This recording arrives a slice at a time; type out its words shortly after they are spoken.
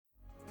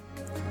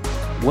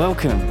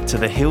Welcome to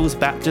the Hills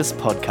Baptist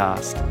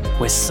Podcast.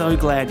 We're so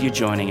glad you're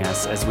joining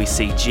us as we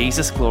see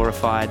Jesus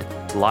glorified,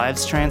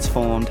 lives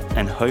transformed,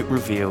 and hope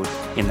revealed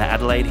in the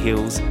Adelaide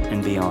Hills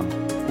and beyond.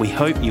 We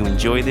hope you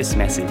enjoy this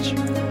message.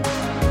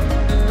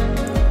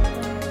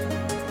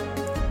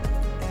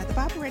 The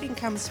Bible reading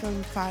comes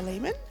from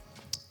Philemon,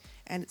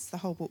 and it's the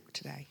whole book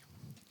today.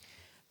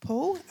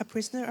 Paul, a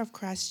prisoner of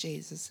Christ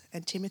Jesus,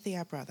 and Timothy,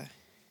 our brother.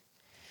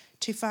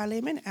 To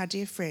Philemon, our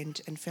dear friend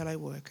and fellow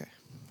worker.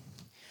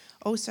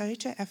 Also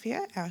to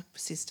Apphia, our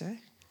sister,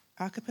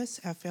 Archippus,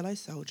 our fellow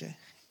soldier,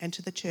 and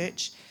to the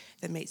church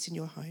that meets in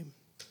your home.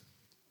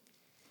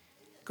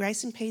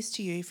 Grace and peace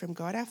to you from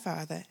God our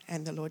Father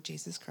and the Lord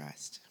Jesus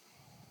Christ.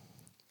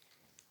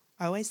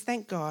 I always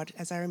thank God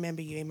as I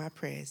remember you in my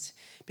prayers,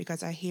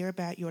 because I hear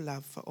about your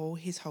love for all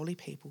his holy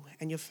people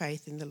and your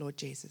faith in the Lord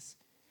Jesus.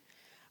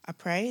 I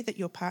pray that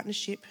your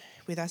partnership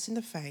with us in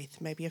the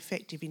faith may be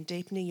effective in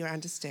deepening your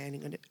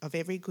understanding of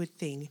every good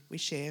thing we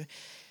share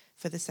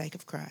for the sake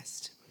of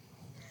Christ.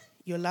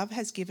 Your love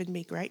has given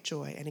me great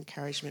joy and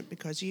encouragement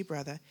because you,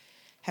 brother,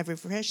 have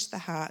refreshed the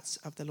hearts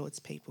of the Lord's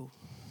people.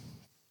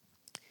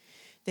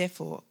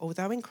 Therefore,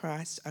 although in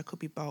Christ I could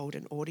be bold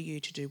and order you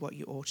to do what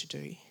you ought to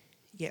do,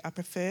 yet I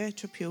prefer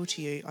to appeal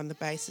to you on the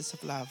basis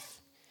of love.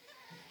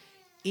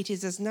 It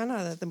is as none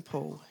other than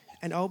Paul,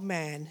 an old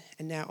man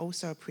and now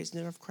also a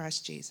prisoner of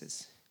Christ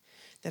Jesus,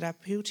 that I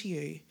appeal to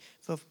you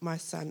for my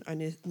son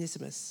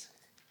Onesimus,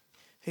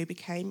 who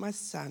became my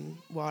son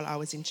while I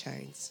was in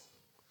chains.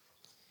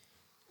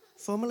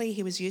 Formerly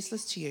he was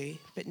useless to you,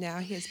 but now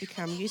he has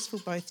become useful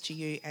both to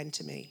you and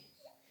to me.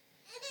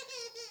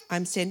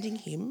 I'm sending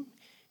him,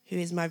 who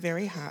is my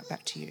very heart,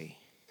 back to you.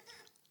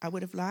 I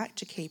would have liked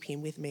to keep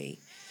him with me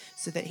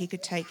so that he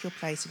could take your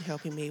place in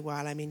helping me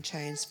while I'm in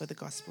chains for the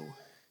gospel.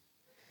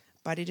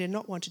 But I did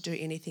not want to do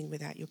anything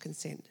without your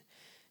consent,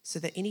 so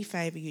that any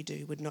favour you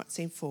do would not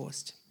seem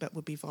forced, but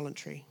would be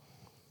voluntary.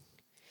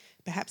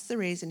 Perhaps the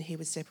reason he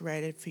was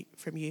separated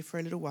from you for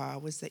a little while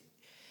was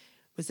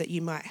that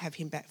you might have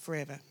him back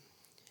forever.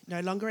 No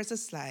longer as a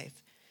slave,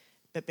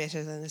 but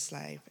better than a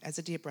slave, as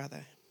a dear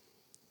brother.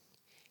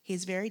 He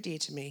is very dear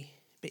to me,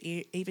 but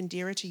even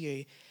dearer to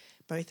you,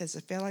 both as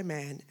a fellow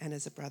man and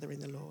as a brother in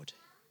the Lord.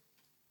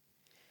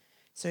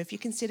 So if you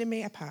consider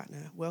me a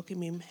partner,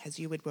 welcome him as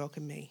you would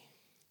welcome me.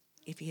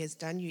 If he has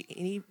done you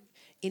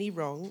any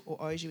wrong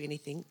or owes you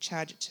anything,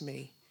 charge it to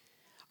me.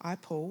 I,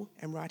 Paul,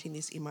 am writing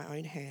this in my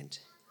own hand.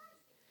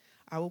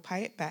 I will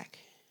pay it back,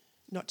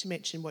 not to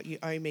mention what you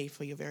owe me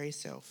for your very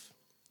self.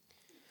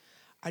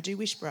 I do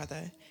wish,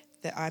 brother,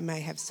 that I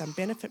may have some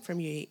benefit from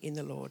you in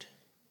the Lord.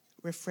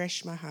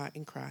 Refresh my heart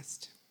in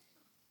Christ.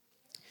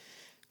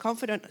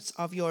 Confident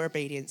of your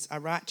obedience, I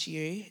write to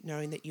you,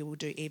 knowing that you will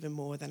do even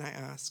more than I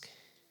ask.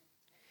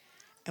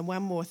 And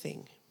one more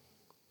thing.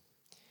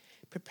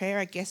 Prepare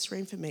a guest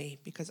room for me,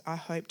 because I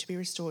hope to be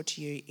restored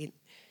to you in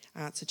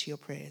answer to your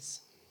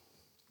prayers.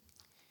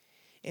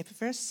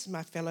 Epaphras,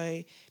 my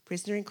fellow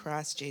prisoner in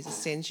Christ Jesus,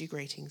 sends you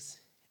greetings,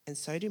 and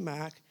so do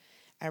Mark,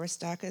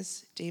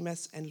 Aristarchus,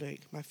 Demas, and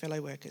Luke, my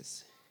fellow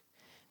workers.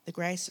 The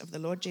grace of the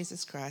Lord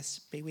Jesus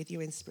Christ be with you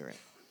in spirit.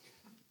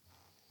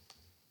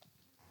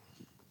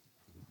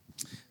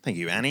 Thank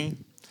you, Annie.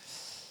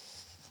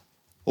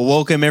 Well,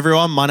 welcome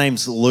everyone. My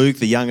name's Luke,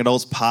 the young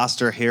adults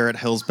pastor here at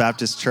Hills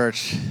Baptist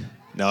Church.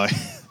 No,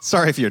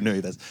 sorry if you're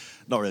new, that's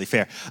not really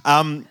fair.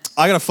 I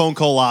got a phone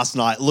call last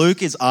night.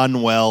 Luke is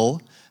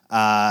unwell,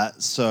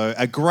 so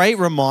a great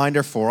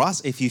reminder for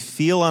us, if you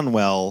feel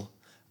unwell,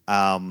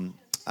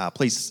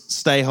 please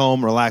stay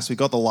home, relax. We've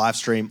got the live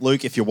stream.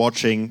 Luke, if you're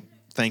watching,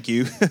 thank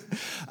you. He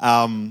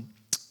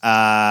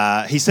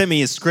sent me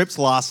his script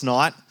last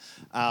night.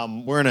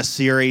 We're in a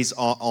series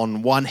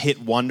on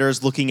one-hit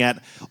wonders, looking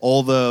at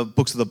all the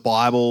books of the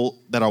Bible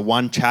that are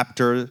one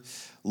chapter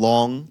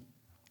long.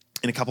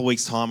 In a couple of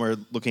weeks' time, we're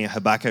looking at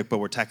Habakkuk, but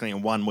we're tackling it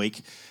in 1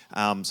 week.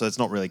 So it's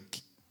not really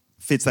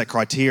fits that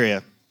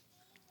criteria.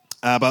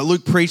 But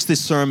Luke preached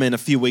this sermon a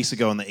few weeks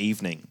ago in the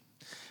evening.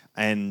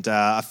 And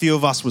a few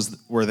of us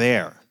were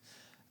there.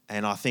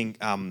 And I think,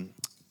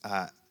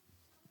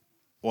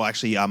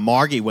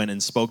 Margie went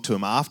and spoke to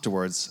him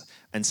afterwards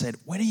and said,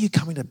 when are you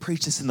coming to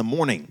preach this in the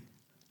morning?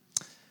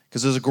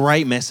 Because it was a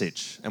great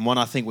message and one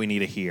I think we need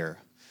to hear.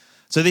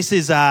 So this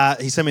is,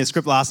 he sent me a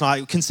script last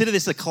night. Consider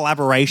this a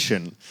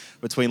collaboration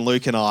between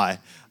Luke and I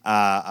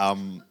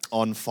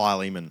on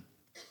Philemon.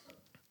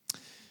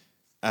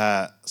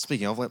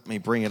 Speaking of, let me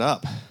bring it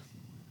up.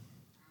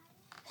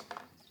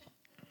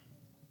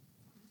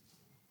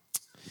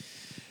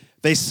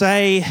 They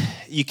say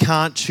you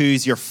can't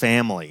choose your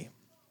family,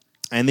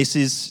 and this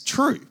is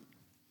true,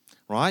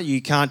 right?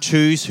 You can't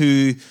choose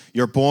who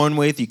you're born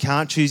with. You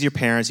can't choose your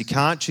parents. You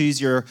can't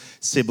choose your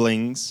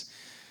siblings.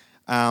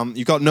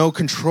 You've got no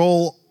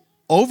control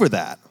over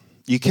that.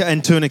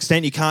 And to an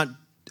extent, you can't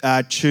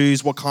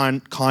choose what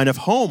kind of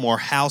home or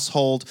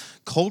household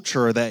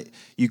culture that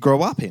you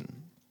grow up in.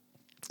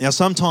 Now,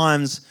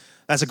 sometimes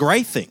that's a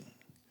great thing,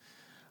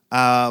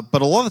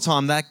 but a lot of the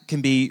time that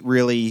can be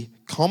really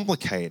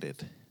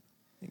complicated.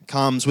 It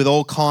comes with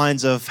all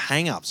kinds of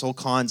hang-ups, all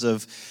kinds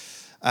of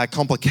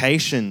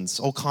complications,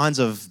 all kinds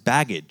of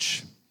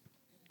baggage.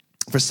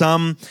 For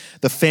some,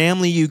 the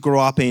family you grew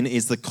up in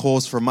is the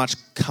cause for much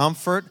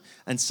comfort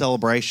and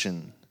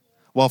celebration,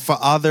 while for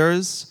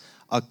others,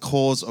 a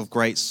cause of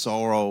great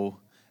sorrow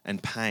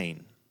and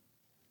pain.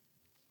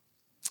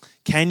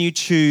 Can you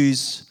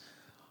choose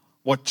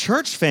what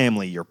church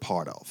family you're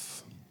part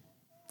of?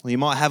 Well, you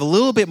might have a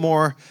little bit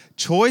more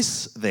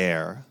choice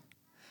there,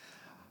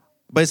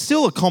 but it's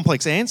still a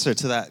complex answer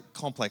to that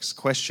complex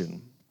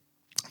question.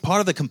 Part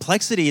of the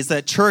complexity is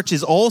that church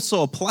is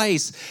also a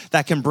place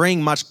that can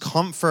bring much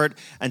comfort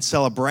and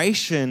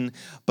celebration,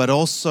 but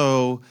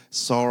also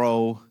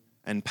sorrow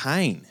and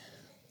pain.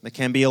 There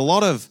can be a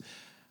lot of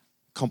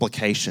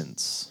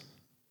complications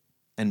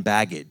and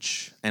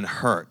baggage and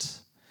hurt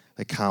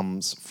that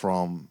comes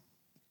from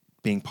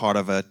being part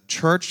of a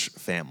church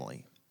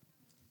family.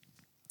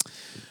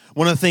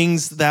 One of the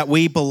things that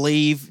we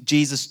believe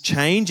Jesus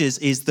changes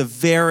is the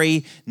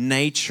very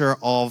nature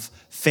of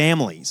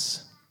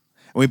families.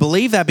 And we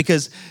believe that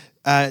because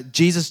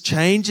Jesus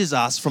changes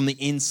us from the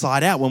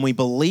inside out. When we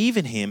believe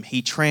in him,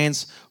 he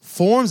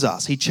transforms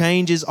us. He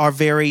changes our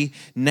very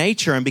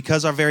nature. And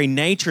because our very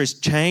nature is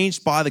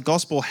changed by the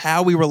gospel,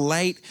 how we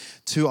relate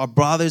to our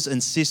brothers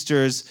and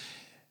sisters,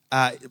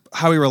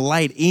 how we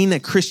relate in a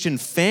Christian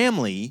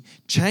family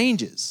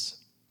changes.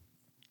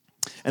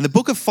 And the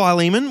book of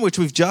Philemon, which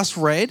we've just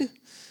read,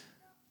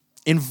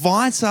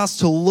 invites us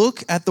to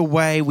look at the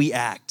way we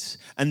act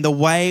and the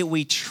way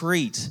we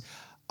treat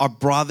our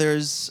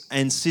brothers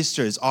and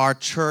sisters, our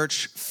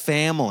church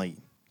family,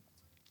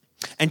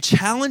 and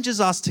challenges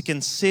us to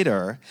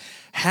consider,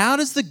 how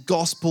does the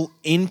gospel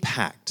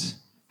impact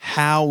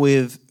how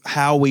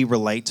we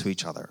relate to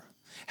each other?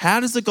 How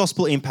does the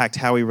gospel impact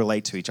how we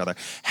relate to each other?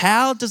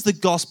 How does the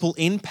gospel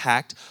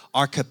impact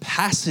our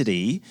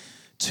capacity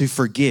to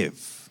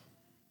forgive?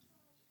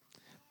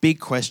 Big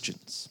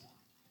questions.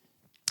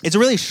 It's a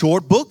really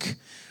short book,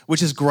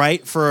 which is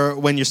great for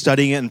when you're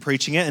studying it and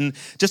preaching it. And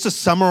just to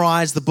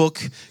summarize the book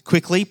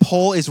quickly,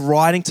 Paul is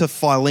writing to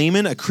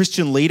Philemon, a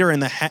Christian leader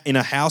in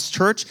a house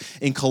church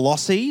in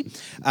Colossae,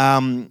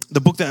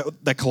 the book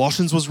that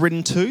Colossians was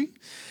written to.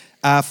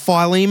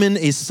 Philemon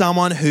is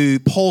someone who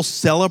Paul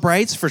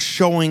celebrates for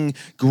showing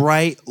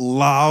great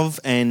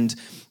love and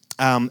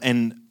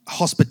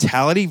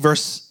hospitality.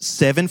 Verse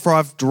 7, for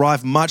I've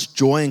derived much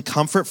joy and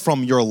comfort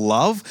from your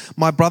love,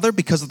 my brother,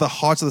 because of the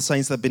hearts of the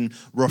saints that have been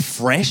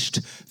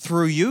refreshed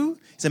through you.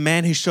 He's a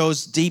man who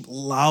shows deep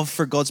love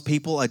for God's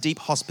people, a deep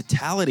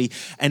hospitality.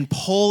 And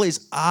Paul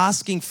is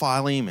asking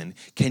Philemon,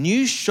 can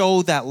you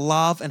show that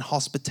love and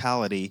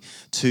hospitality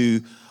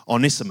to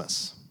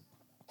Onesimus?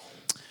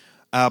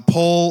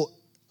 Paul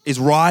is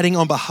writing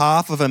on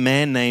behalf of a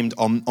man named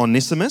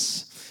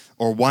Onesimus,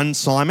 or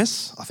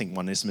Onesimus. I think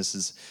Onesimus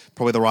is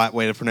probably the right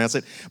way to pronounce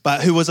it,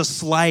 but who was a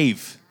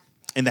slave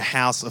in the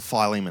house of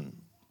Philemon.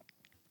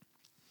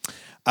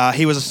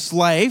 He was a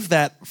slave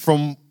that,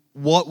 from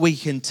what we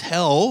can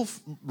tell,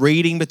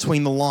 reading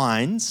between the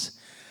lines,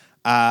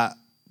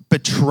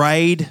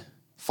 betrayed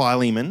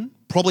Philemon,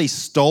 probably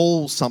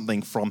stole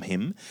something from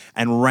him,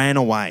 and ran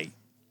away.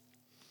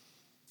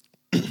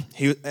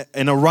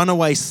 And a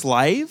runaway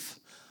slave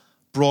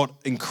brought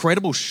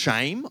incredible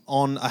shame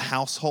on a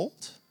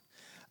household,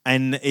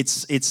 and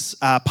it's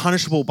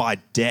punishable by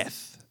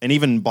death and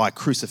even by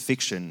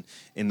crucifixion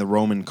in the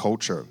Roman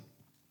culture.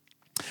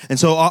 And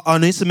so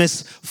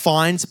Onesimus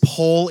finds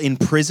Paul in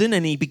prison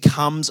and he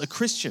becomes a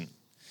Christian.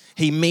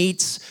 He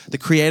meets the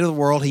creator of the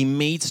world, he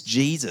meets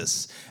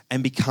Jesus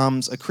and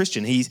becomes a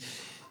Christian.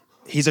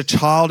 He's a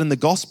child in the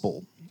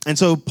gospel. And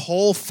so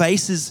Paul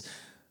faces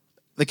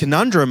the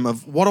conundrum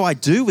of, what do I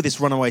do with this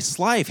runaway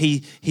slave?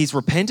 He's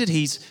repented,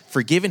 he's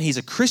forgiven, he's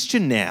a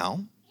Christian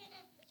now,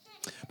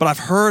 but I've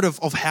heard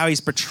of how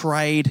he's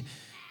betrayed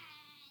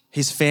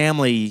his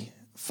family,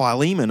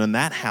 Philemon, and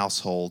that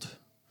household.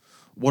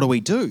 What do we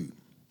do?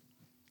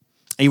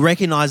 He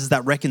recognizes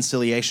that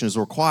reconciliation is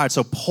required.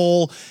 So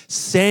Paul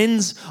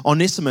sends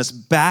Onesimus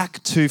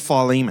back to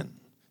Philemon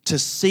to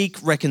seek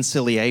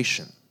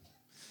reconciliation,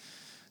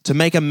 to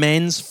make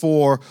amends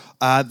for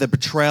the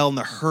betrayal and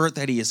the hurt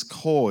that he has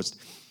caused.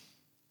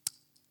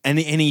 And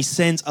he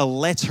sends a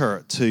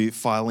letter to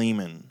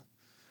Philemon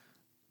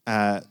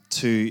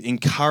to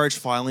encourage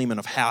Philemon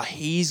of how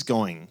he's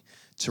going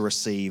to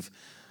receive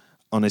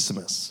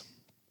Onesimus.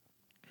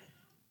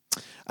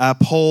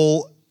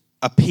 Paul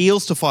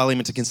appeals to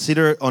Philemon to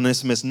consider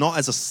Onesimus not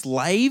as a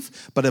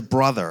slave, but a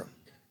brother.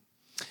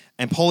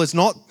 And Paul is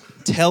not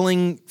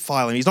telling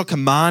Philemon, he's not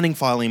commanding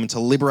Philemon to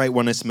liberate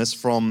Onesimus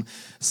from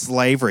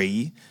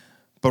slavery,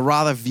 but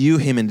rather view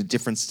him in a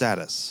different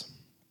status.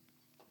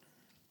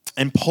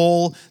 And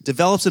Paul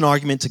develops an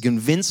argument to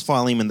convince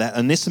Philemon that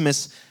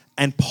Onesimus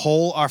and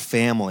Paul are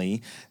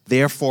family,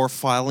 therefore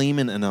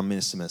Philemon and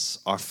Onesimus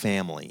are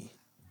family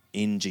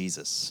in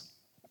Jesus.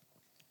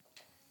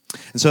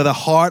 And so the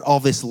heart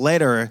of this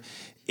letter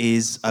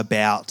is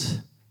about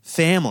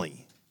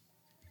family.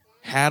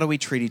 How do we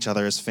treat each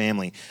other as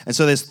family? And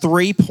so there's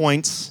 3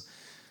 points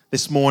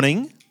this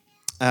morning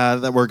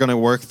that we're going to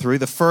work through.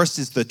 The first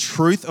is the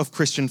truth of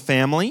Christian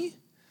family.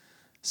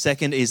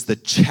 Second is the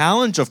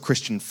challenge of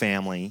Christian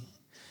family.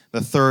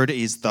 The third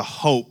is the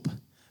hope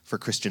for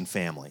Christian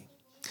family.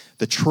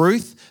 The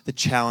truth, the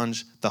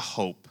challenge, the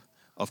hope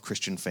of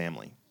Christian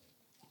family.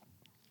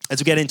 As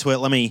we get into it,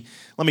 let me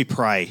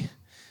pray,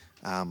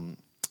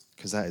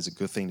 because that is a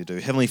good thing to do.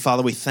 Heavenly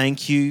Father, we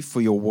thank you for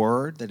your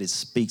word that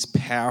speaks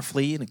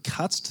powerfully and it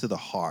cuts to the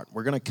heart.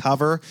 We're going to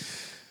cover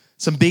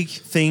some big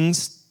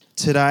things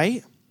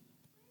today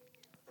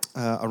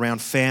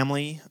around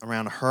family,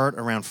 around hurt,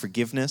 around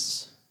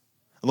forgiveness.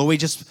 Lord, we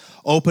just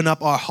open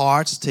up our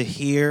hearts to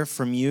hear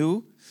from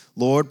you,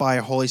 Lord, by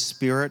your Holy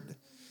Spirit.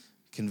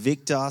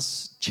 Convict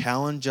us,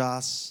 challenge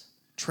us,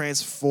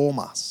 transform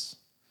us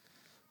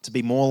to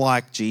be more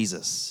like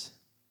Jesus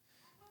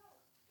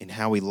in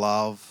how we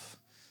love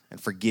and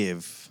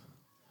forgive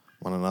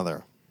one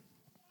another.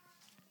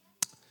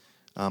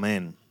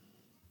 Amen.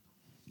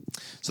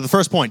 So the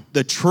first point,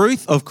 the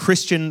truth of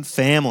Christian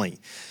family.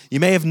 You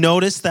may have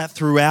noticed that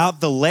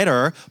throughout the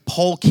letter,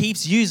 Paul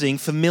keeps using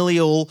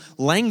familial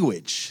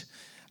language.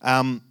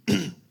 In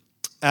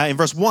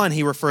verse 1,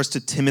 he refers to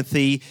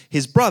Timothy,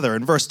 his brother.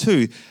 In verse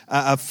 2,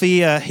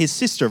 Apphia, his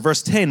sister.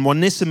 Verse 10,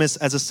 Onesimus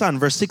as a son.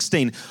 Verse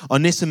 16,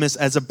 Onesimus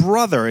as a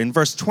brother. In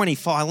verse 20,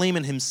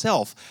 Philemon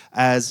himself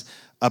as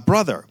a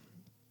brother.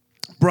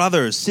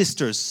 Brothers,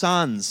 sisters,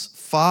 sons,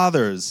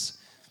 fathers.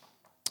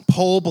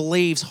 Paul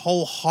believes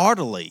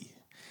wholeheartedly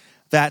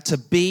that to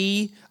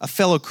be a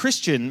fellow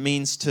Christian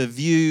means to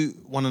view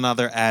one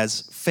another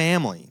as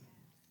family.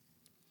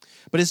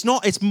 But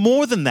it's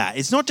more than that.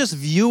 It's not just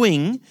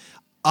viewing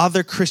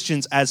other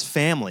Christians as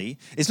family.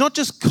 It's not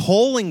just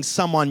calling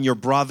someone your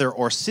brother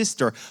or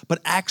sister, but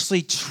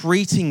actually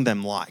treating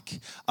them like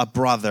a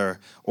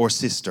brother or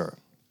sister.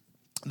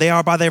 They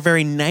are by their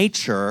very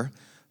nature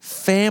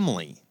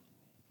family.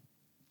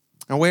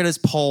 Now, where does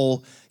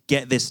Paul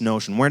get this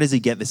notion? Where does he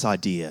get this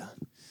idea?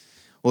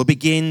 Well, it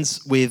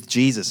begins with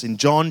Jesus. In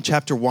John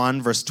chapter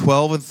 1, verse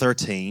 12 and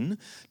 13,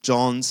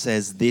 John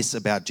says this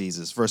about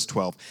Jesus. Verse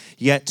 12,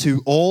 yet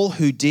to all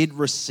who did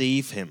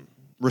receive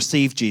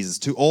Jesus,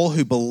 to all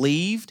who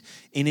believed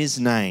in his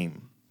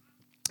name,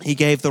 he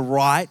gave the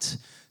right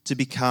to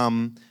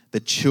become the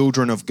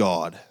children of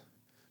God.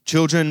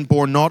 Children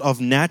born not of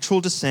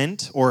natural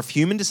descent or of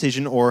human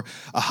decision or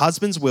a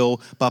husband's will,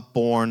 but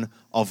born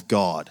of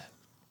God.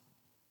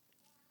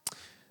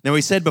 Now,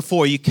 we said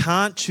before, you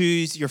can't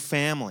choose your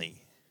family.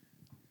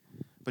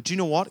 But do you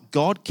know what?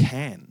 God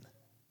can.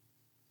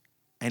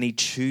 And he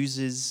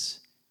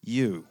chooses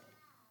you.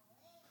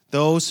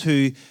 Those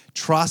who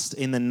trust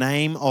in the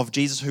name of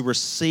Jesus, who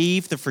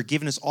receive the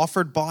forgiveness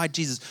offered by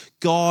Jesus,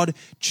 God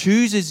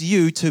chooses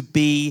you to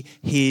be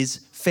his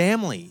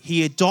family.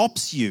 He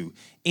adopts you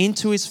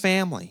into his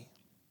family.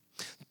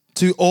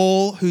 To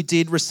all who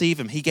did receive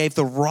him, he gave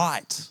the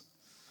right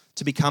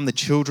to become the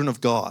children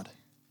of God.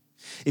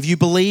 If you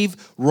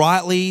believe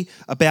rightly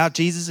about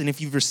Jesus and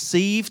if you've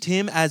received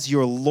him as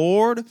your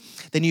Lord,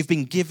 then you've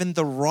been given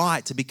the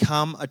right to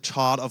become a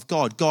child of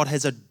God. God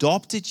has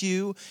adopted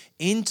you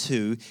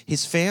into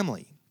his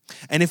family.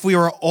 And if we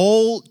are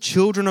all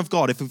children of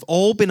God, if we've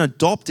all been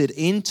adopted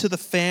into the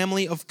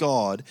family of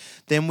God,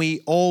 then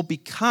we all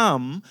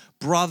become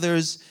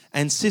brothers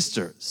and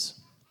sisters.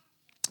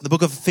 The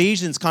book of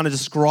Ephesians kind of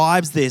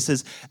describes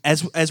this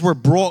as we're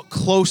brought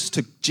close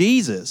to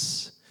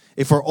Jesus.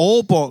 If we're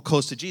all brought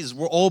close to Jesus,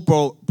 we're all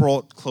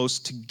brought close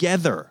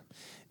together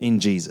in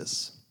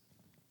Jesus.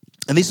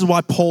 And this is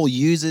why Paul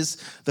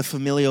uses the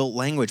familial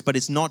language. But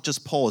it's not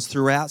just Paul, it's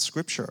throughout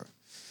Scripture.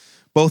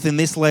 Both in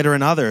this letter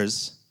and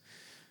others,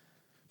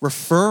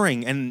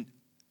 referring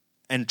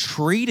and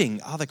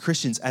treating other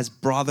Christians as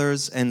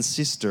brothers and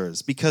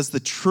sisters. Because the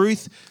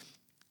truth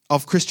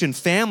of Christian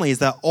family is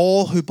that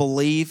all who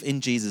believe in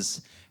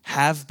Jesus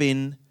have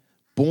been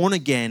born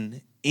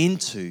again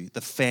into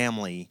the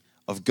family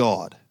of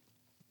God.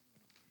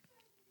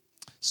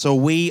 So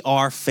we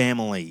are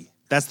family.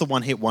 That's the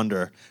one-hit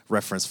wonder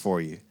reference for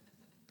you.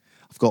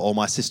 I've got all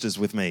my sisters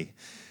with me.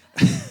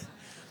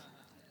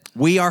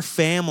 We are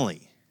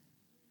family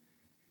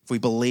if we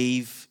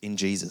believe in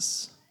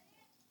Jesus.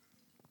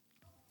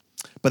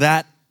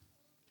 But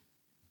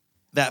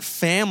that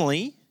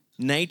family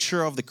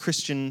nature of the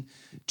Christian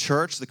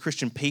church, the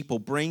Christian people,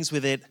 brings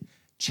with it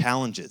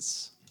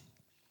challenges.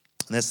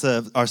 And that's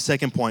our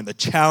second point, the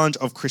challenge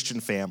of Christian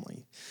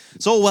family.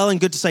 It's all well and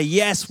good to say,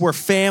 yes, we're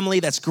family,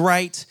 that's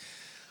great.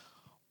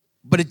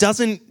 But it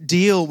doesn't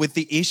deal with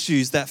the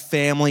issues that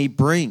family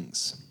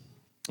brings.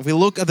 If we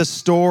look at the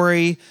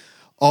story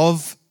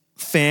of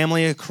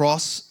family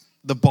across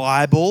the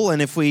Bible,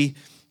 and if we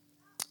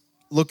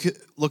look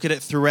at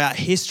it throughout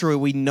history,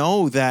 we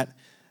know that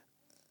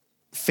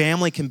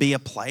family can be a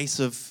place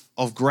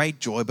of great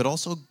joy, but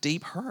also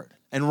deep hurt.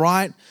 And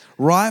right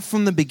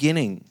from the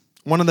beginning,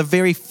 one of the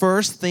very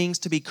first things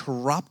to be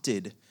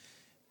corrupted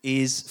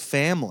is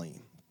family.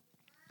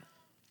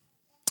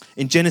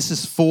 In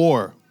Genesis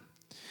 4,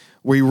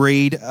 we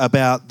read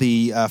about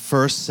the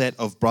first set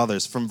of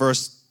brothers from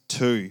verse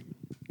 2.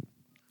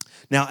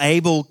 Now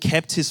Abel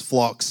kept his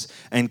flocks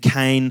and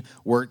Cain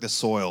worked the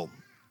soil.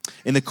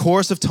 In the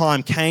course of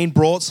time, Cain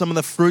brought some of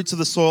the fruits of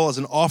the soil as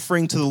an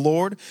offering to the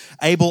Lord.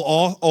 Abel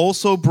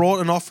also brought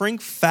an offering,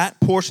 fat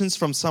portions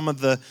from some of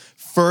the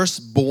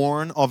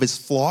firstborn of his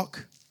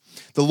flock.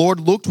 The Lord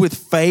looked with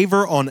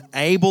favor on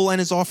Abel and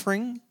his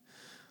offering,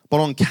 but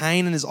on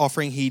Cain and his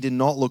offering he did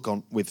not look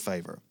on with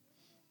favor.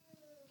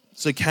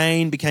 So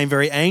Cain became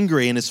very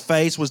angry and his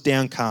face was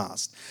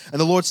downcast. And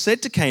the Lord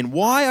said to Cain,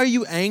 "Why are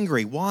you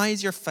angry? Why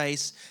is your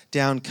face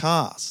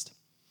downcast?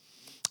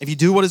 If you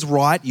do what is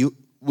right,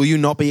 will you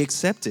not be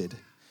accepted?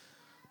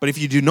 But if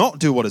you do not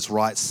do what is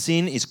right,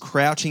 sin is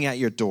crouching at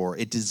your door.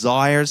 It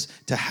desires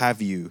to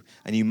have you,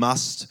 and you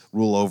must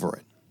rule over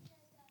it."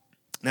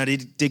 Now,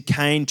 did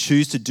Cain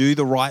choose to do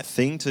the right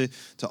thing, to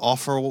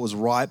offer what was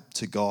right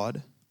to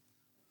God?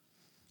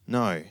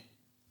 No.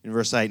 In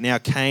verse 8, now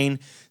Cain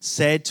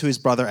said to his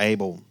brother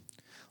Abel,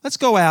 "Let's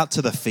go out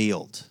to the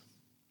field."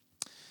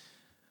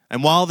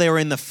 And while they were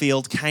in the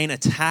field, Cain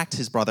attacked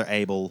his brother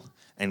Abel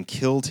and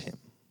killed him.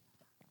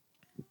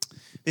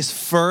 This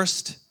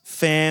first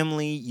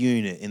family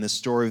unit in the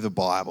story of the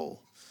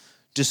Bible,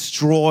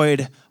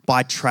 destroyed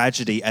by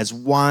tragedy as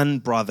one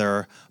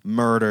brother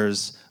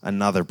murders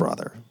another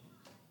brother.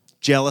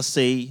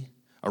 Jealousy,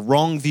 a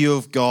wrong view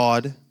of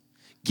God,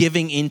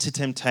 giving into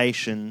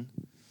temptation,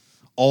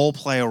 all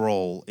play a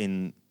role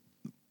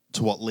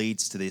to what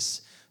leads to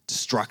this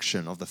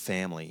destruction of the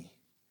family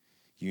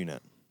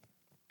unit.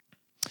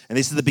 And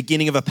this is the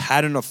beginning of a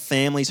pattern of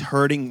families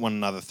hurting one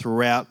another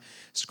throughout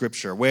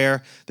Scripture,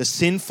 where the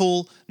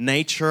sinful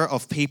nature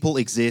of people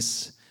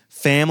exists,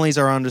 families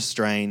are under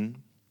strain,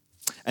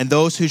 and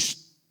those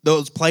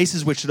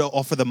places which should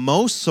offer the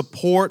most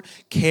support,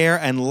 care,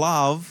 and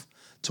love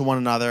to one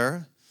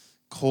another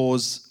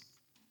cause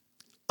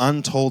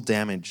untold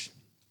damage.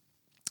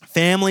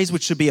 Families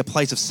which should be a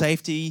place of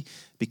safety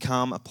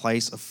become a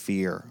place of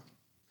fear.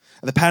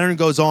 And the pattern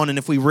goes on, and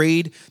if we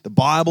read the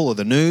Bible or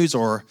the news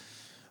or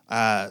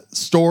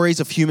stories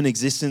of human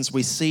existence,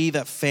 we see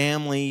that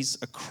families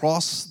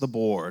across the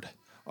board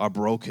are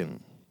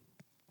broken.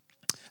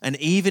 And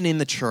even in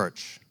the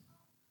church,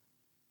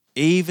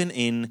 even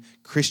in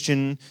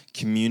Christian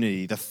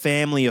community, the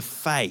family of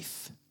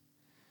faith,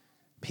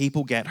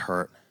 people get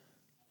hurt.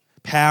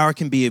 Power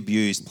can be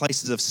abused.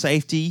 Places of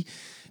safety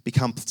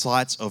become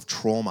sites of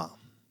trauma.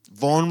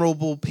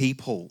 Vulnerable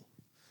people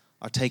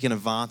are taken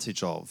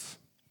advantage of.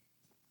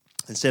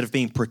 Instead of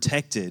being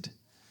protected,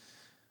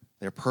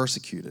 they're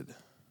persecuted.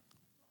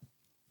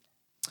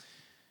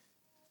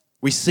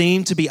 We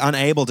seem to be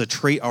unable to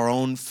treat our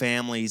own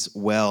families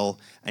well,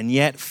 and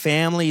yet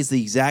family is the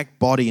exact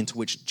body into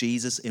which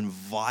Jesus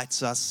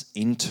invites us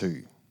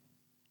into.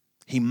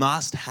 He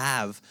must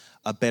have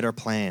a better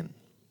plan.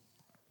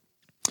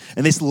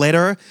 And this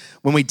letter,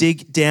 when we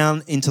dig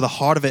down into the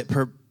heart of it,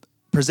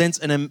 presents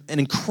an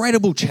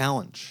incredible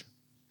challenge.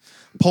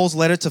 Paul's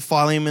letter to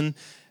Philemon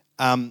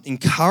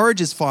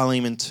encourages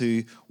Philemon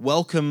to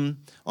welcome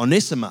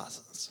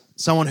Onesimus,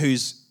 someone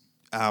who's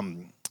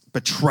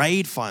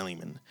betrayed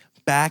Philemon,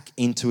 back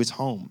into his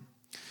home.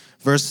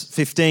 Verse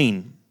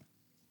 15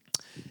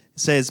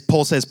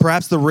 Paul says,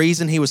 "Perhaps the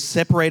reason he was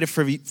separated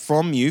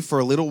from you for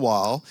a little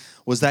while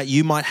was that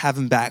you might have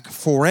him back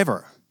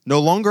forever, no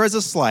longer as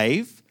a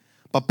slave,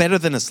 but better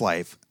than a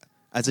slave,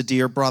 as a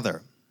dear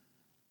brother.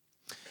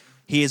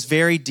 He is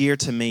very dear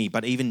to me,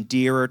 but even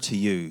dearer to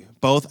you,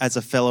 both as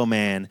a fellow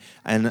man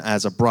and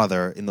as a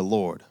brother in the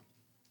Lord."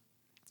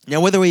 Now,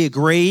 whether we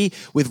agree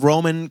with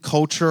Roman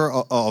culture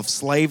of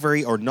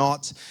slavery or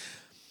not,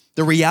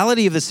 the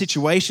reality of the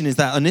situation is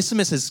that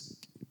Onesimus has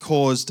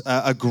caused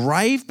a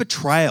grave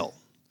betrayal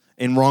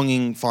in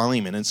wronging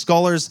Philemon. And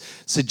scholars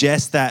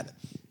suggest that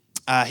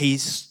he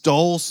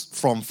stole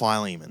from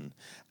Philemon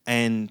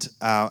and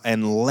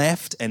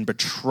left and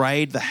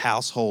betrayed the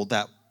household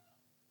that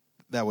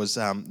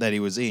he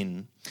was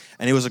in.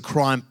 And it was a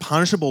crime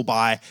punishable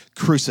by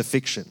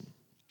crucifixion.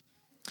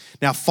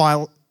 Now,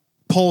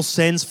 Paul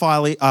sends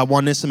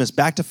Onesimus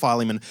back to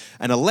Philemon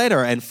and a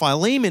letter, and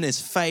Philemon is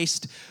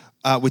faced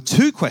with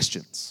two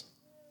questions.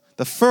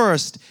 The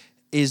first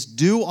is,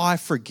 do I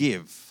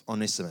forgive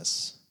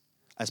Onesimus,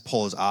 as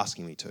Paul is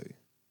asking me to?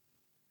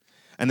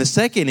 And the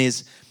second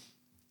is,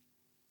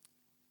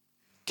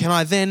 can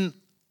I then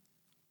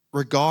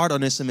regard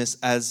Onesimus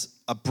as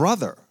a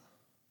brother,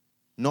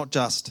 not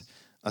just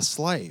a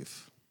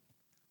slave?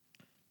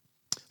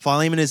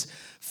 Philemon is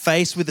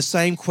faced with the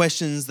same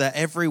questions that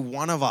every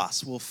one of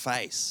us will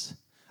face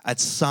at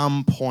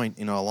some point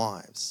in our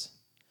lives.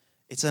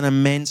 It's an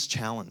immense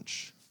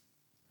challenge.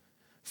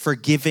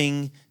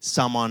 Forgiving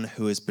someone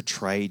who has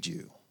betrayed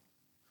you.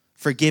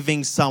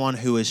 Forgiving someone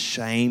who has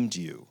shamed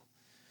you.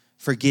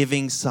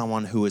 Forgiving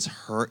someone who has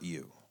hurt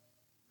you.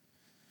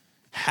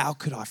 How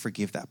could I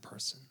forgive that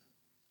person?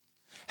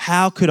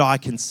 How could I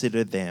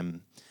consider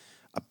them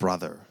a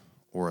brother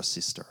or a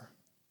sister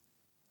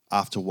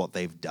after what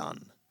they've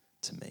done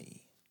to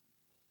me?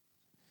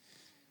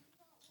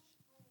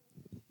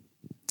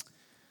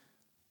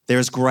 There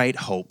is great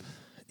hope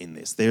in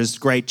this. There's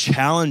great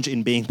challenge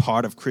in being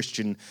part of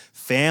Christian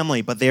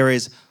family, but there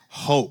is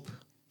hope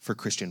for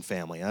Christian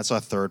family. That's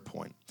our third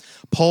point.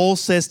 Paul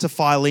says to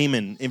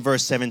Philemon in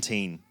verse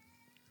 17,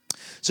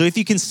 so if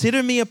you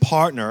consider me a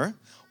partner,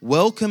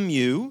 welcome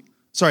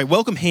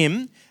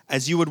him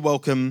as you would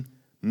welcome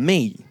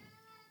me.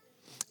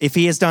 If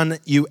he has done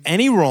you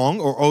any wrong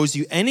or owes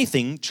you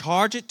anything,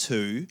 charge it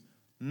to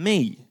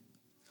me.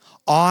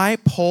 I,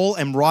 Paul,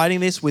 am writing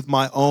this with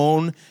my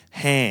own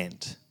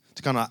hand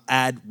to kind of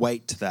add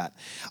weight to that.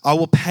 I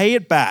will pay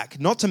it back,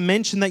 not to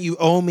mention that you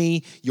owe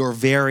me your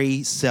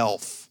very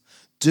self.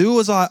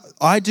 Do as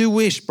I do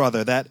wish,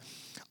 brother, that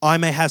I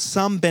may have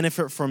some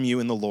benefit from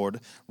you in the Lord.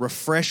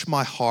 Refresh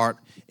my heart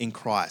in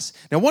Christ.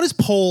 Now, what is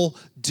Paul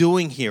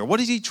doing here?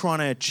 What is he trying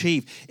to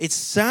achieve? It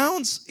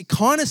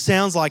kind of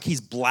sounds like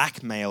he's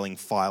blackmailing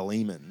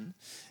Philemon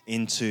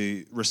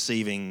into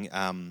receiving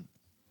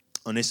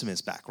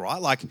Onesimus back,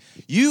 right? Like,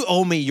 you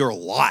owe me your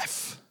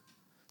life,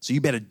 so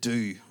you better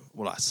do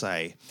what I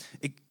say.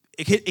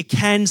 It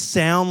can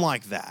sound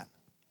like that.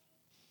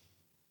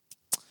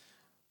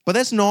 But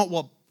that's not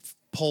what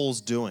Paul's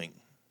doing.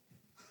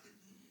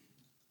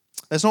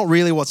 That's not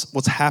really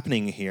what's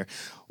happening here.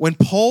 When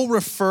Paul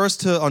refers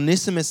to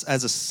Onesimus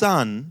as a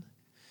son,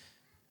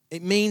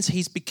 it means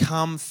he's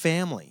become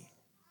family.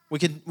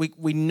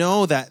 We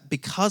know that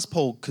because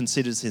Paul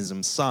considers him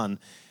a son,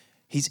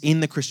 he's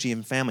in the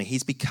Christian family.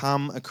 He's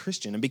become a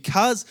Christian. And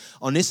because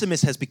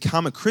Onesimus has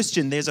become a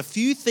Christian, there's a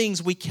few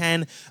things we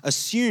can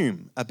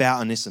assume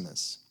about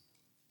Onesimus.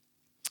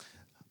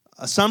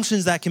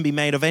 Assumptions that can be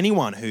made of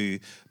anyone who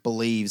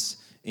believes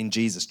in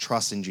Jesus,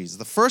 trusts in Jesus.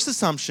 The first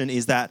assumption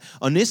is that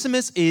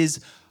Onesimus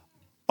is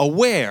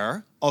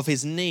aware of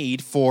his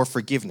need for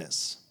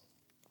forgiveness.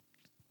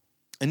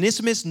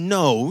 Onesimus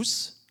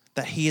knows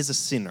that he is a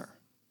sinner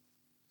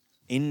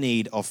in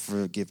need of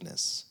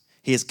forgiveness.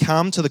 He has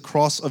come to the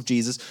cross of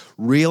Jesus,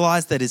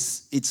 realized that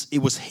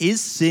it was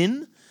his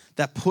sin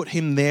that put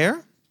him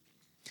there,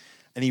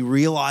 and he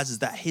realizes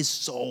that his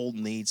soul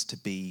needs to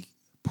be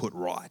put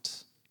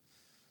right.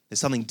 There's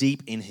something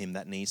deep in him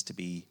that needs to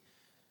be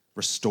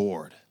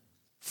restored,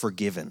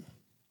 forgiven.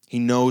 He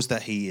knows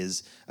that he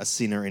is a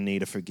sinner in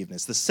need of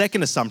forgiveness. The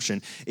second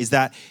assumption is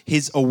that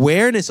his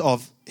awareness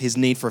of his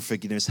need for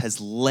forgiveness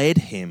has led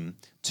him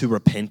to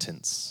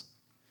repentance.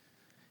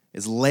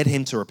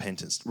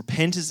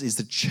 Repentance is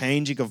the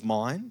changing of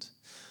mind,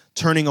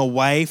 turning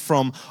away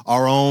from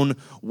our own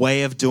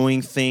way of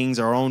doing things,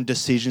 our own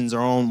decisions,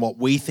 our own what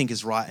we think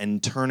is right,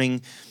 and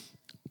turning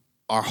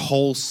our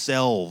whole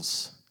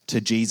selves to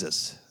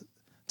Jesus,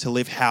 to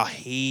live how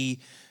he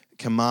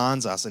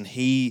commands us and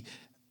he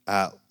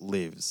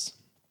lives.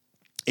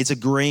 It's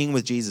agreeing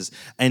with Jesus.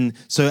 And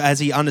so as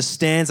he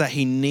understands that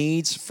he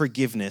needs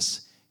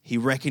forgiveness, he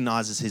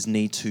recognizes his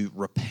need to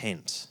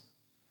repent,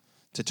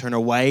 to turn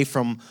away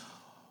from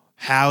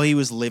how he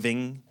was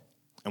living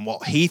and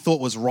what he thought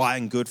was right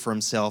and good for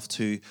himself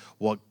to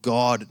what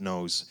God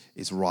knows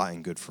is right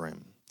and good for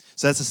him.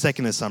 So that's the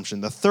second assumption.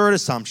 The third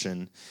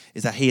assumption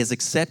is that he has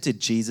accepted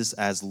Jesus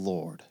as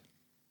Lord.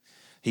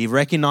 He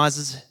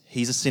recognizes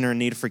he's a sinner in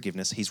need of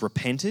forgiveness. He's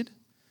repented.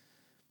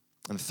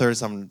 And the third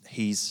assumption,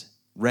 he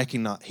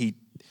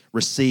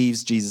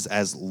receives Jesus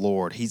as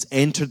Lord. He's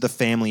entered the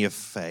family of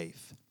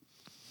faith.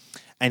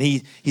 And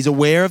he's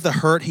aware of the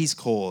hurt he's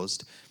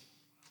caused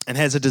and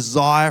has a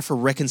desire for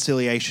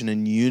reconciliation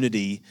and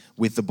unity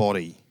with the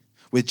body.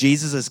 With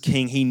Jesus as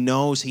king, he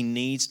knows he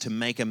needs to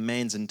make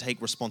amends and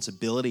take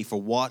responsibility for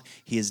what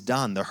he has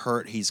done, the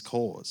hurt he's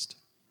caused.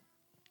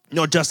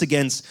 Not just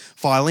against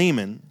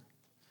Philemon,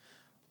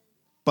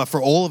 but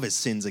for all of his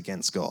sins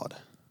against God.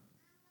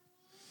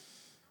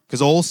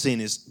 Because all sin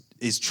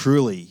is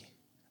truly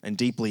and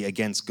deeply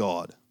against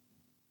God.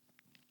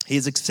 He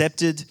has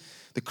accepted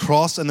the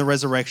cross and the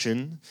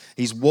resurrection.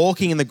 He's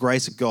walking in the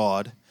grace of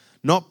God,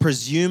 not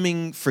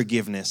presuming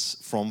forgiveness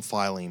from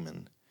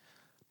Philemon,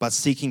 but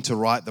seeking to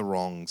right the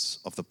wrongs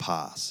of the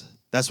past.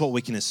 That's what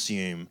we can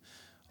assume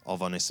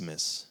of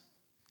Onesimus.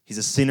 He's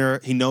a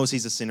sinner. He knows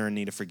he's a sinner in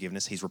need of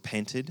forgiveness. He's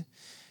repented.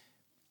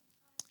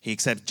 He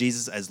accepts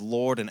Jesus as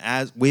Lord, and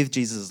with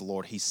Jesus as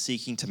Lord, he's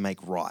seeking to make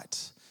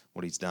right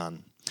what he's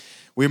done.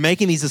 We're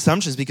making these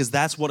assumptions because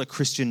that's what a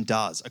Christian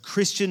does. A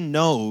Christian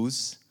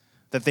knows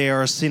that they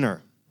are a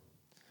sinner.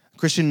 A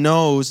Christian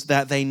knows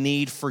that they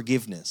need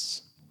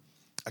forgiveness.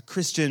 A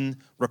Christian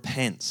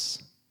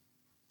repents.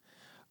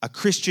 A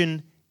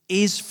Christian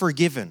is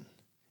forgiven,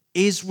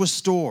 is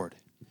restored,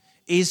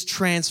 is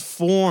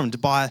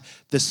transformed by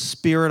the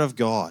Spirit of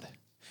God.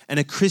 And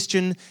a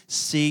Christian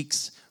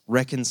seeks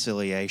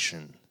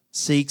reconciliation,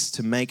 seeks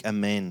to make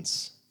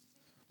amends,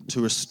 to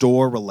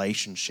restore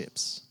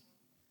relationships.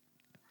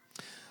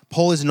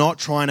 Paul is not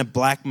trying to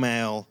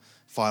blackmail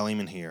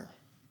Philemon here.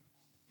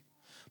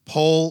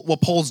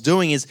 What Paul's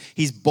doing is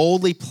he's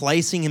boldly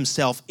placing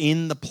himself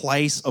in the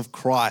place of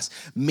Christ,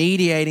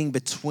 mediating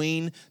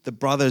between the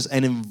brothers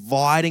and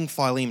inviting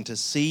Philemon to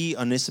see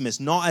Onesimus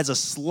not as a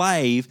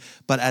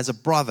slave, but as a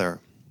brother.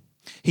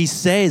 He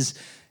says,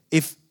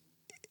 if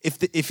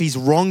he's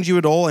wronged you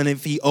at all and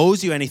if he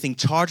owes you anything,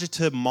 charge it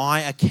to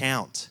my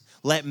account.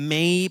 Let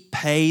me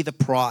pay the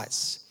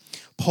price.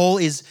 Paul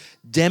is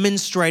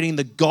demonstrating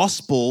the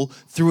gospel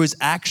through his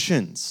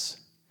actions.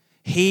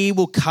 He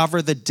will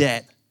cover the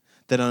debt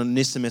that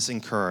Onesimus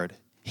incurred.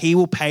 He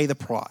will pay the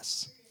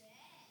price.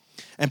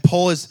 And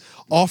Paul is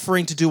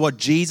offering to do what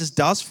Jesus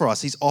does for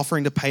us. He's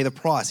offering to pay the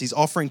price. He's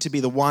offering to be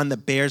the one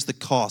that bears the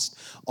cost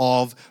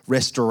of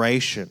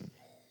restoration.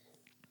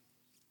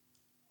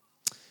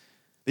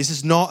 This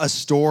is not a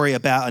story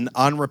about an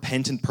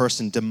unrepentant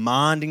person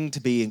demanding to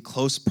be in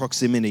close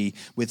proximity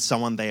with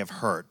someone they have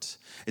hurt.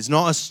 It's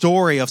not a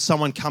story of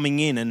someone coming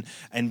in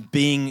and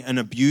being an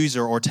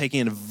abuser or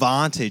taking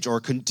advantage or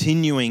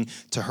continuing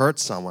to hurt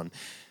someone.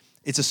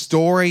 It's a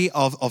story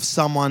of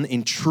someone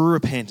in true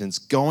repentance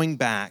going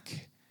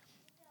back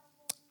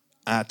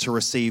to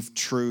receive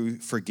true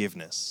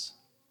forgiveness.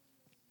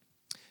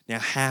 Now,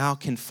 how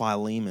can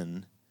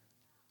Philemon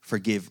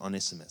forgive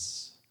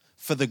Onesimus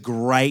for the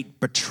great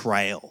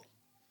betrayal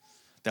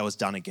that was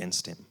done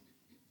against him?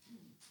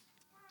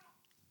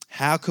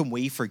 How can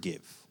we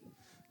forgive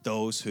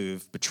those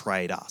who've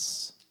betrayed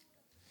us?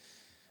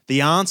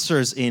 The answer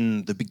is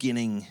in the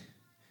beginning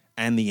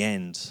and the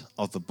end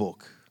of the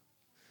book.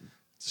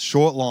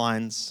 Short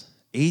lines,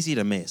 easy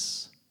to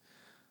miss,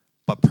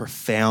 but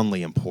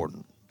profoundly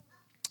important.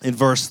 In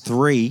verse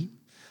 3,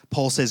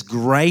 Paul says,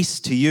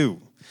 "Grace to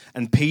you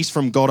and peace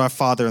from God our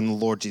Father and the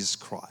Lord Jesus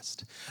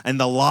Christ." And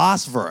the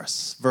last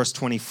verse, verse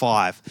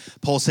 25,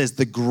 Paul says,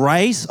 "The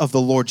grace of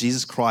the Lord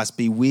Jesus Christ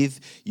be with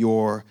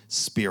your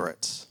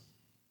spirit."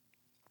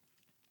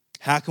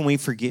 How can we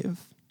forgive?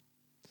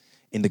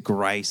 In the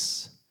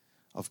grace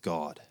of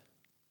God.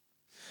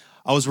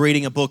 I was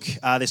reading a book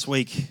this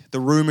week,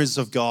 The Rumors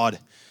of God,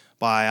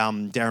 by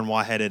Darren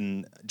Whitehead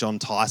and John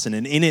Tyson.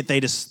 And in it, they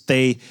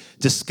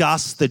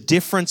discuss the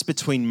difference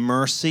between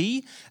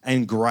mercy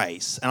and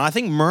grace. And I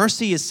think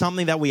mercy is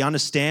something that we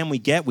understand, we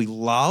get, we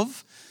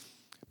love.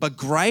 But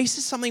grace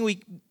is something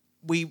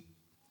we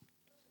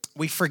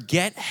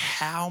forget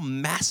how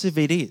massive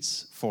it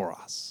is for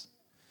us.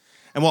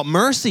 And what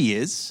mercy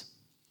is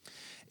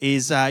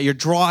you're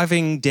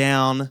driving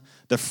down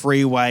the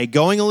freeway,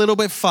 going a little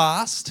bit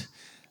fast,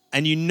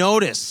 and you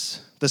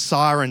notice the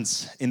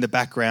sirens in the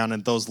background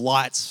and those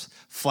lights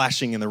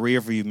flashing in the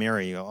rearview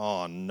mirror. You go,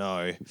 "Oh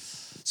no."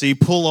 So you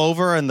pull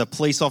over and the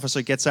police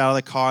officer gets out of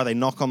the car, they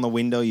knock on the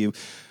window, you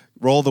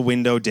roll the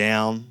window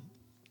down,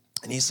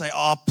 and you say,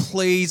 "Oh,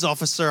 please,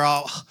 officer,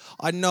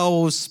 I know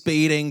I was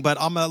speeding,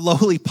 but I'm a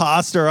lowly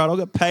pastor. I don't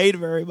get paid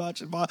very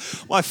much. And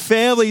my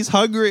family's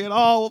hungry,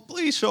 and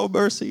please show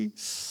mercy."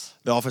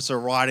 The officer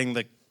writing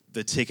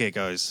the ticket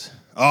goes,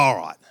 "All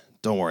right,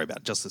 don't worry about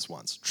it, just this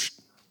once."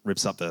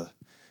 Rips up the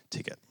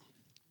ticket.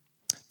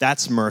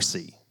 That's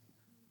mercy.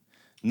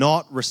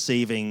 Not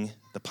receiving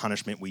the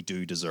punishment we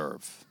do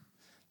deserve.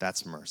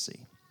 That's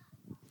mercy.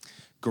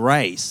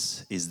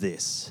 Grace is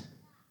this.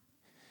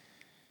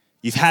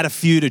 You've had a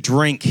few to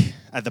drink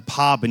at the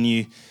pub and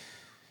you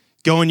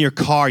go in your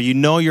car, you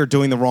know you're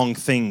doing the wrong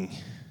thing,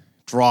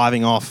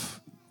 driving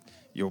off,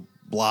 you're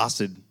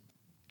blasted.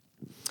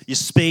 You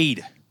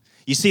speed.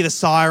 You see the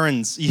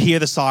sirens, you hear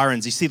the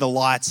sirens, you see the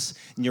lights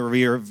in your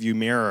rear view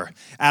mirror.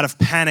 Out of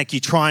panic, you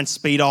try and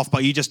speed off,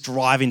 but you just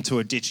drive into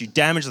a ditch. You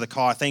damage the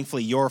car.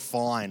 Thankfully, you're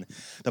fine.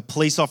 The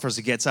police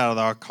officer gets out of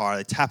their car.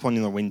 They tap on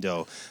the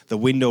window. The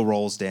window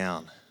rolls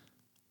down.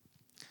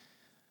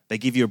 They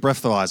give you a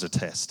breathalyzer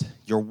test.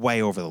 You're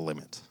way over the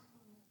limit.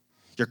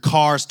 Your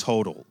car's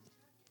totaled.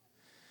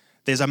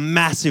 There's a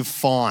massive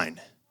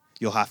fine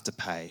you'll have to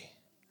pay.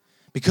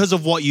 Because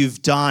of what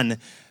you've done,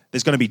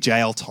 there's going to be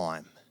jail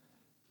time.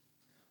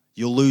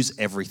 You'll lose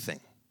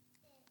everything.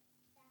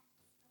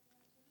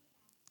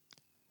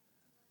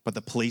 But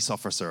the police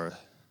officer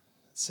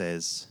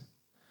says,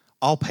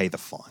 "I'll pay the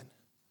fine.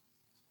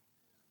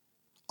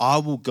 I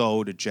will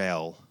go to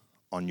jail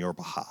on your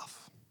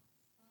behalf.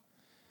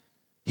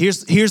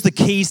 Here's the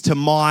keys to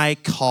my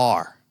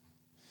car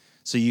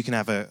so you can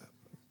have a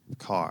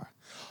car.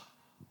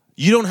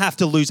 You don't have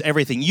to lose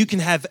everything. You can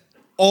have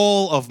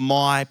all of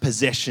my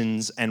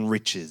possessions and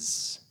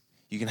riches.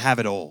 You can have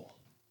it all."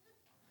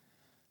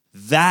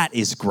 That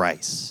is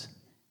grace.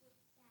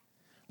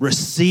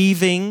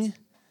 Receiving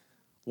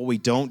what we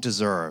don't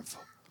deserve,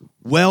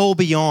 well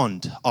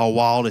beyond our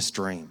wildest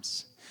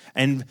dreams.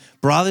 And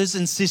brothers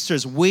and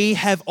sisters, we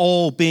have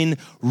all been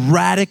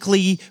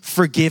radically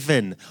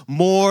forgiven,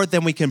 more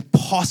than we can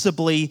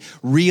possibly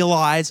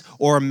realize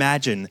or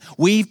imagine.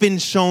 We've been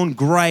shown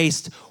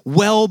grace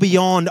well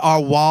beyond our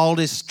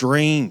wildest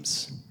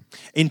dreams.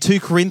 In 2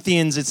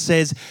 Corinthians, it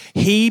says,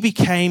 "He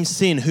became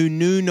sin who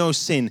knew no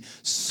sin,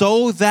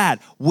 so that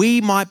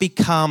we might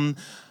become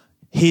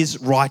his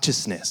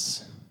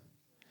righteousness."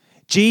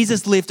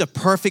 Jesus lived a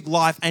perfect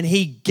life and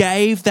he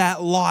gave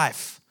that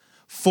life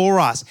for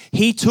us.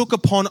 He took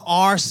upon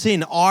our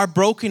sin, our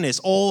brokenness,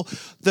 all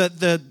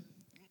the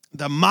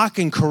muck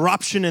and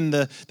corruption and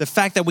the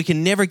fact that we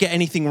can never get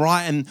anything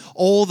right and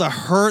all the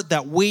hurt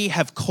that we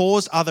have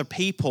caused other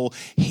people.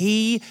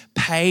 He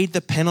paid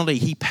the penalty.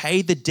 He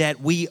paid the debt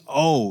we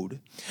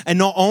owed. And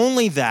not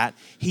only that,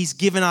 he's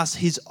given us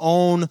his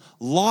own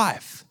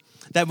life,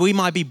 that we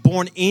might be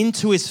born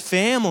into his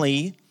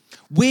family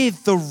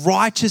with the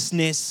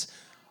righteousness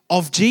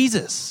of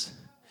Jesus.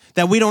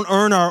 That we don't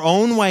earn our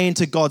own way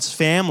into God's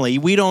family.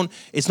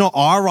 It's not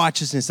our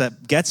righteousness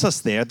that gets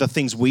us there, the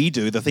things we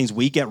do, the things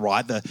we get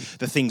right, the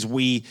things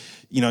we,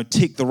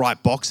 tick the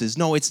right boxes.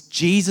 No, it's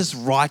Jesus'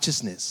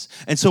 righteousness.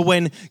 And so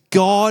when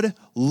God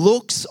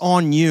looks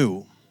on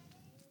you,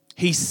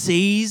 he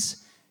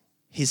sees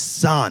his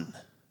son.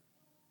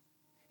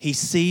 He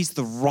sees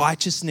the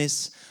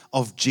righteousness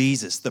of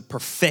Jesus, the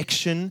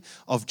perfection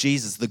of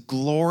Jesus, the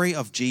glory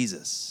of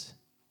Jesus.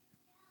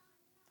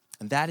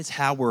 And that is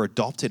how we're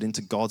adopted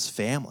into God's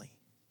family,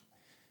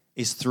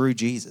 is through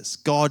Jesus.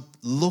 God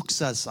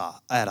looks at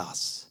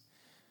us.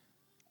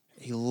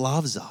 He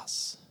loves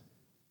us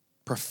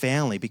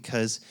profoundly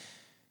because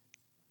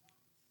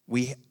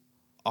we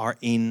are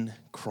in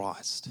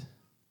Christ.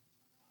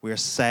 We are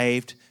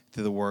saved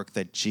through the work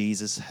that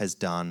Jesus has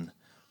done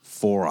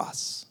for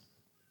us.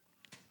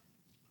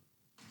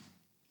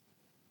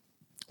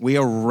 We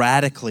are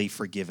radically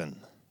forgiven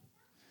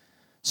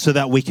so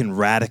that we can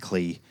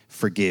radically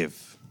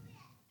forgive.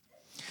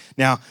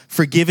 Now,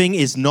 forgiving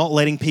is not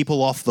letting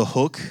people off the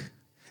hook.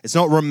 It's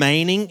not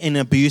remaining in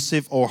an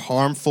abusive or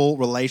harmful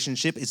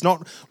relationship. It's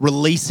not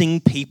releasing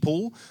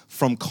people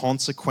from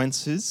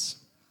consequences.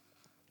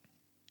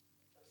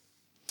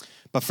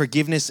 But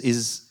forgiveness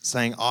is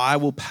saying, I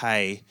will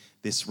pay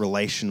this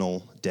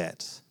relational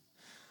debt.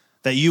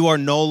 That you are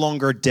no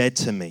longer dead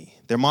to me.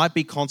 There might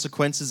be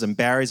consequences and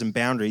barriers and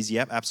boundaries,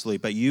 yep, absolutely,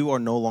 but you are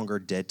no longer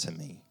dead to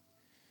me.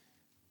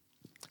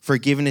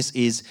 Forgiveness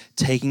is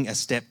taking a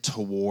step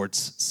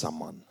towards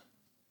someone,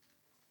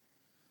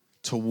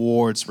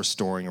 towards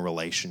restoring a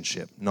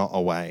relationship, not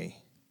away.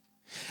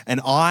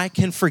 And I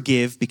can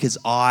forgive because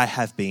I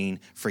have been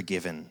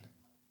forgiven.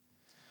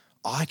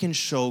 I can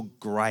show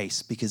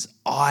grace because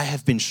I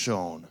have been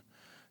shown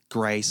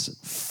grace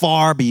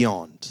far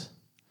beyond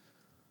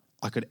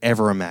I could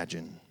ever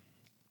imagine.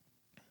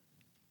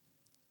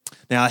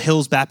 Now, at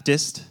Hills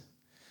Baptist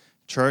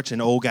Church in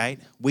Aldgate,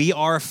 we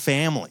are a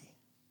family.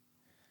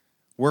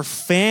 We're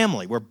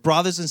family. We're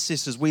brothers and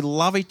sisters. We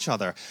love each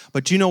other.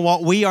 But you know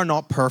what? We are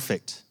not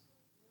perfect.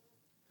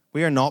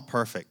 We are not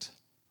perfect.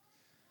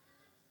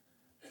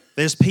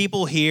 There's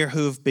people here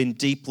who have been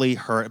deeply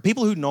hurt,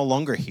 people who are no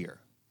longer here,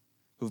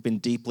 who've been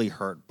deeply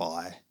hurt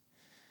by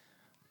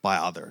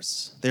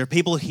others. There are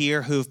people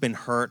here who have been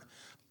hurt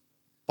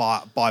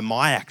by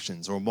my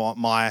actions or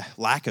my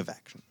lack of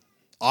action.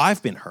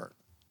 I've been hurt.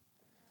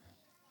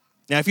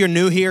 Now, if you're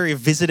new here, you're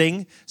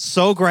visiting,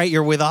 so great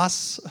you're with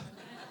us.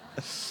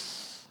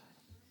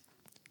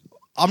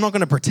 I'm not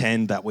going to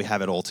pretend that we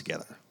have it all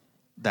together,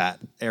 that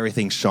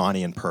everything's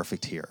shiny and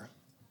perfect here,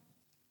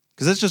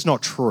 because that's just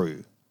not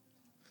true.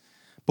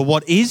 But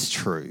what is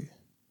true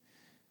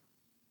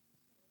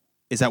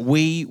is that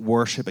we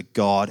worship a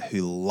God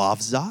who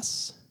loves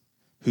us,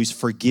 who's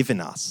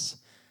forgiven us,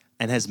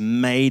 and has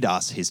made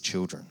us his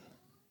children.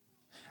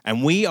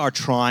 And we are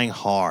trying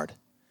hard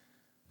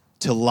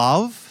to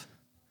love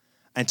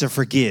and to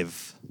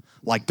forgive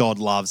like God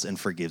loves and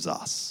forgives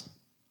us.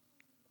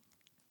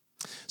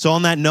 So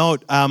on that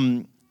note,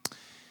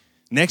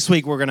 next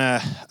week we're going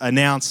to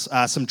announce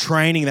some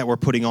training that we're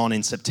putting on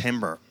in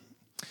September.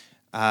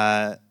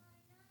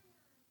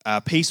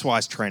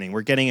 Peacewise training.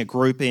 We're getting a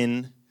group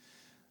in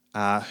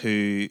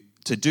to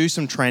do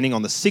some training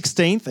on the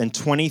 16th and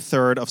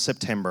 23rd of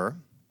September,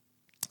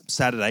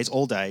 Saturdays,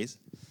 all days.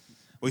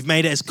 We've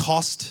made it as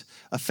cost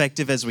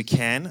effective as we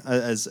can,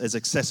 as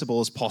accessible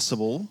as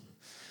possible.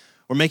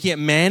 We're making it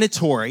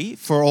mandatory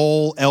for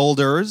all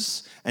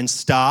elders and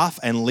staff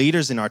and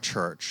leaders in our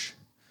church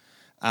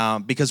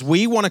because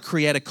we want to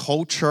create a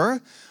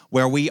culture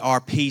where we are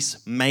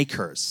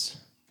peacemakers,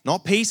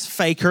 not peace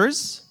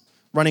fakers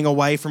running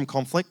away from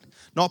conflict,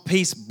 not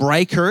peace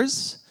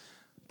breakers,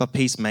 but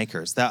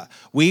peacemakers. That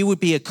we would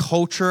be a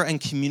culture and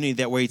community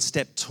that we'd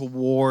step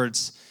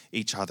towards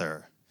each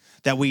other,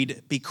 that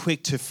we'd be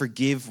quick to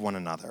forgive one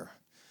another,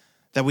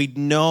 that we'd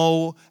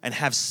know and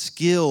have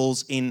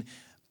skills in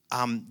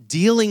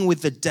dealing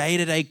with the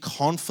day-to-day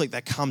conflict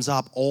that comes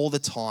up all the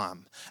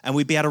time. And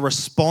we'd be able to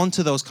respond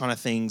to those kind of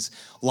things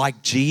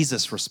like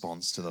Jesus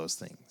responds to those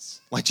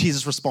things, like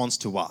Jesus responds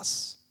to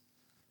us.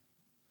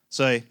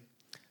 So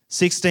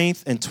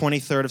 16th and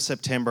 23rd of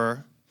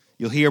September,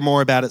 you'll hear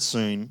more about it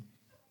soon,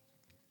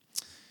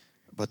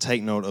 but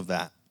take note of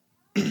that.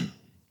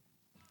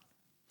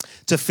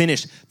 To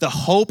finish, the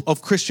hope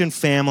of Christian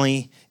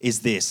family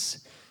is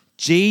this: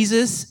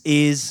 Jesus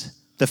is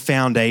the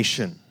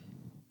foundation.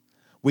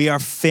 We are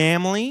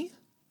family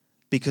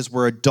because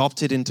we're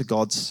adopted into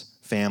God's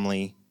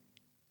family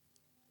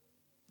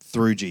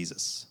through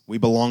Jesus. We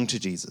belong to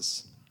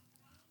Jesus.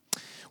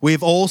 We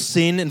have all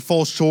sinned and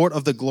fall short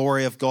of the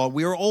glory of God.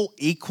 We are all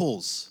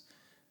equals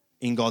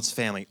in God's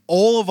family.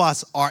 All of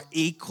us are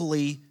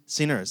equally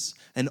sinners,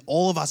 and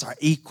all of us are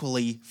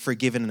equally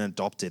forgiven and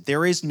adopted.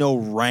 There is no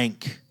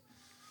rank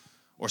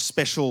or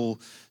special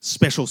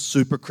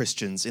super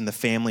Christians in the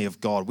family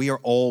of God. We are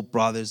all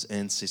brothers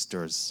and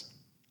sisters.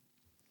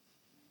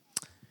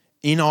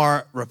 In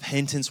our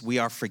repentance, we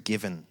are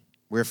forgiven.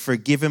 We're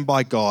forgiven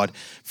by God,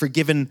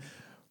 forgiven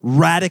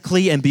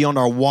radically and beyond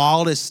our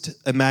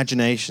wildest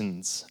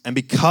imaginations. And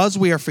because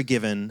we are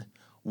forgiven,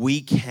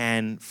 we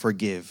can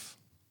forgive.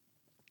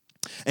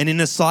 And in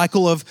a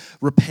cycle of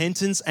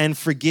repentance and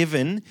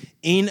forgiven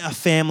in a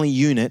family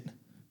unit,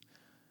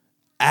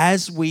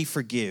 as we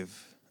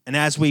forgive and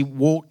as we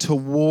walk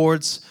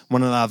towards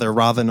one another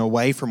rather than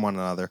away from one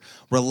another,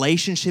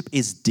 relationship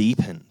is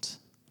deepened.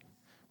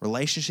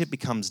 Relationship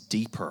becomes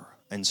deeper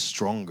and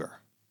stronger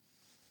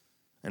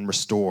and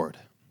restored.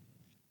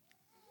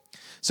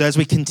 So as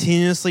we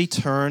continuously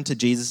turn to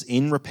Jesus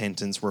in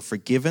repentance, we're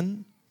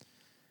forgiven,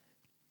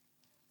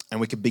 and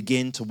we can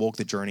begin to walk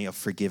the journey of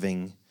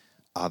forgiving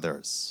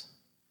others.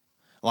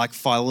 Like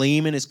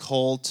Philemon is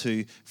called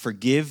to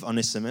forgive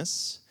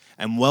Onesimus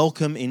and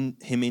welcome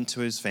him into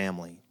his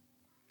family,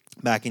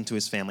 back into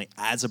his family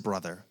as a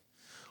brother,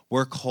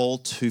 we're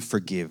called to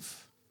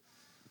forgive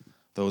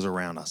those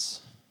around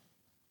us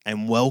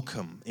and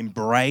welcome,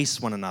 embrace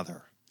one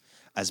another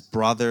as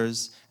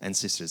brothers and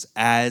sisters,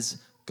 as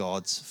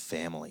God's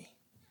family.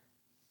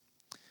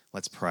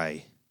 Let's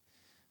pray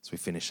as we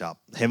finish up.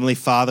 Heavenly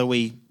Father,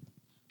 we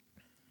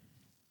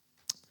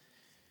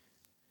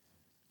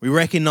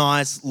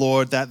recognize,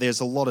 Lord, that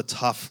there's a lot of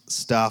tough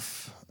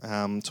stuff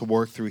to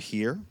work through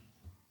here.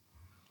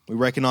 We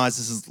recognize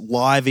this is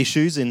live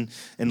issues in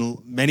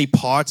many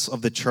parts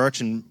of the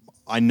church, and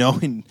I know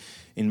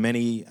in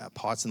many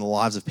parts in the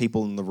lives of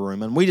people in the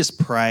room. And we just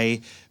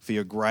pray for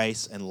your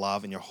grace and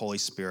love and your Holy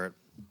Spirit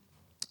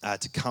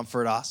to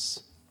comfort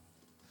us.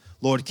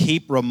 Lord,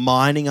 keep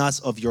reminding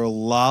us of your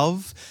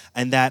love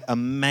and that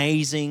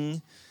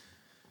amazing,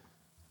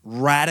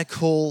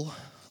 radical,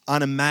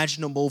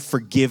 unimaginable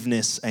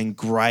forgiveness and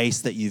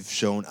grace that you've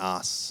shown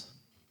us.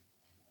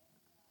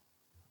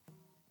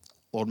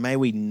 Lord, may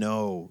we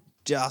know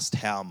just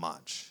how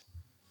much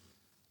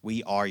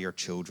we are your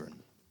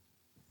children.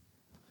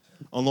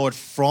 And Lord,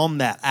 from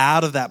that,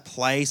 out of that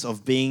place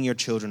of being your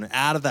children,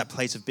 out of that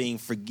place of being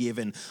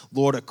forgiven,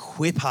 Lord,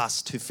 equip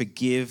us to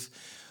forgive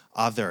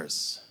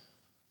others.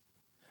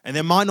 And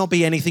there might not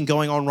be anything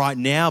going on right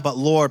now, but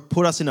Lord,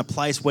 put us in a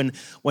place when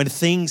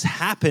things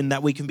happen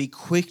that we can be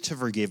quick to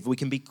forgive, we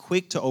can be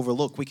quick to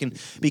overlook, we can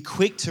be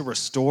quick to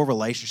restore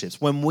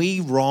relationships. When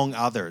we wrong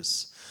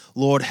others,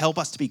 Lord, help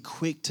us to be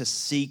quick to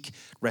seek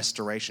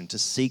restoration, to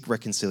seek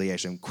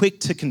reconciliation,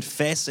 quick to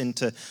confess and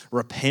to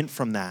repent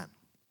from that.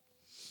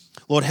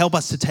 Lord, help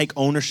us to take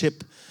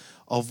ownership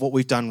of what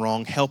we've done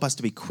wrong. Help us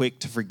to be quick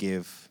to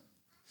forgive.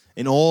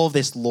 In all of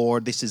this,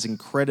 Lord, this is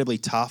incredibly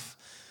tough,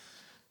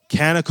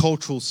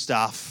 countercultural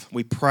stuff.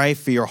 We pray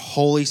for your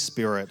Holy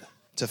Spirit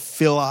to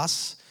fill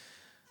us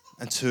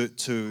and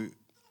to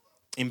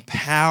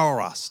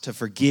empower us to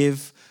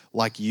forgive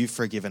like you've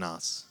forgiven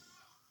us.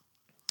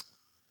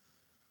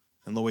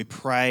 And Lord, we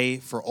pray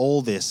for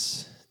all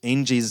this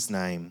in Jesus'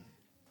 name.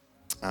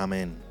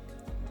 Amen.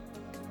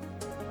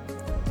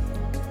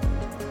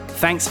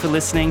 Thanks for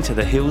listening to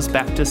the Hills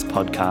Baptist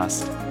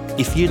podcast.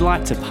 If you'd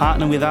like to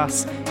partner with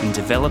us in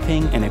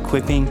developing and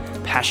equipping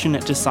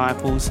passionate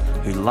disciples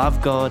who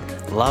love God,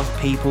 love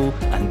people,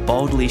 and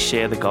boldly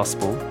share the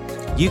gospel,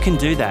 you can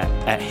do that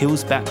at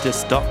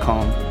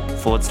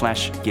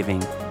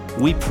hillsbaptist.com/giving.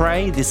 We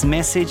pray this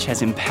message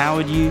has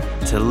empowered you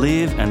to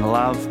live and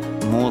love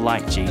more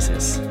like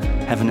Jesus.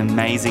 Have an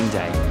amazing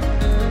day.